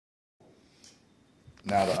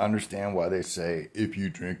Now, to understand why they say, if you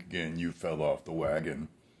drink again, you fell off the wagon.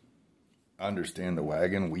 Understand the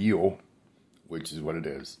wagon wheel, which is what it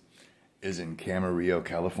is in Camarillo,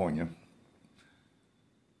 California.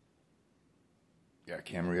 Yeah,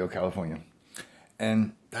 Camarillo, California.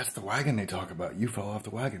 And that's the wagon they talk about. You fell off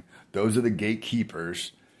the wagon. Those are the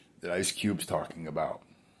gatekeepers that Ice Cube's talking about.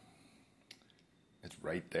 It's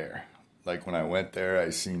right there. Like when I went there,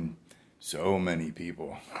 I seen so many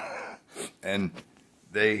people. And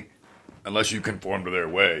they, unless you conform to their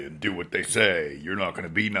way and do what they say, you're not going to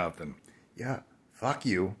be nothing. Yeah, fuck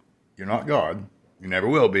you. You're not God. You never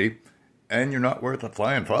will be. And you're not worth a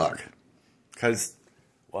flying fuck. Because,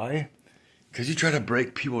 why? Because you try to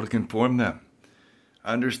break people to conform them.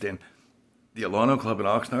 I understand. The Alano Club in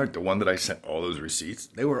Oxnard, the one that I sent all those receipts,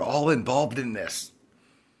 they were all involved in this.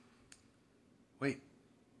 Wait.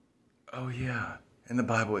 Oh, yeah. In the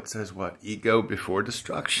Bible it says what? Ego before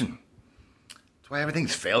destruction. That's why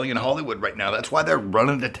everything's failing in Hollywood right now. That's why they're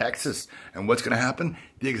running to Texas. And what's going to happen?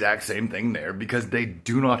 The exact same thing there, because they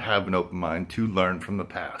do not have an open mind to learn from the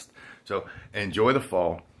past. So enjoy the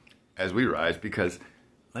fall as we rise, because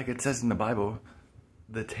like it says in the Bible,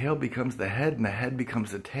 the tail becomes the head and the head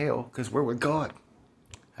becomes the tail because we're with God.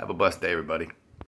 Have a blessed day, everybody.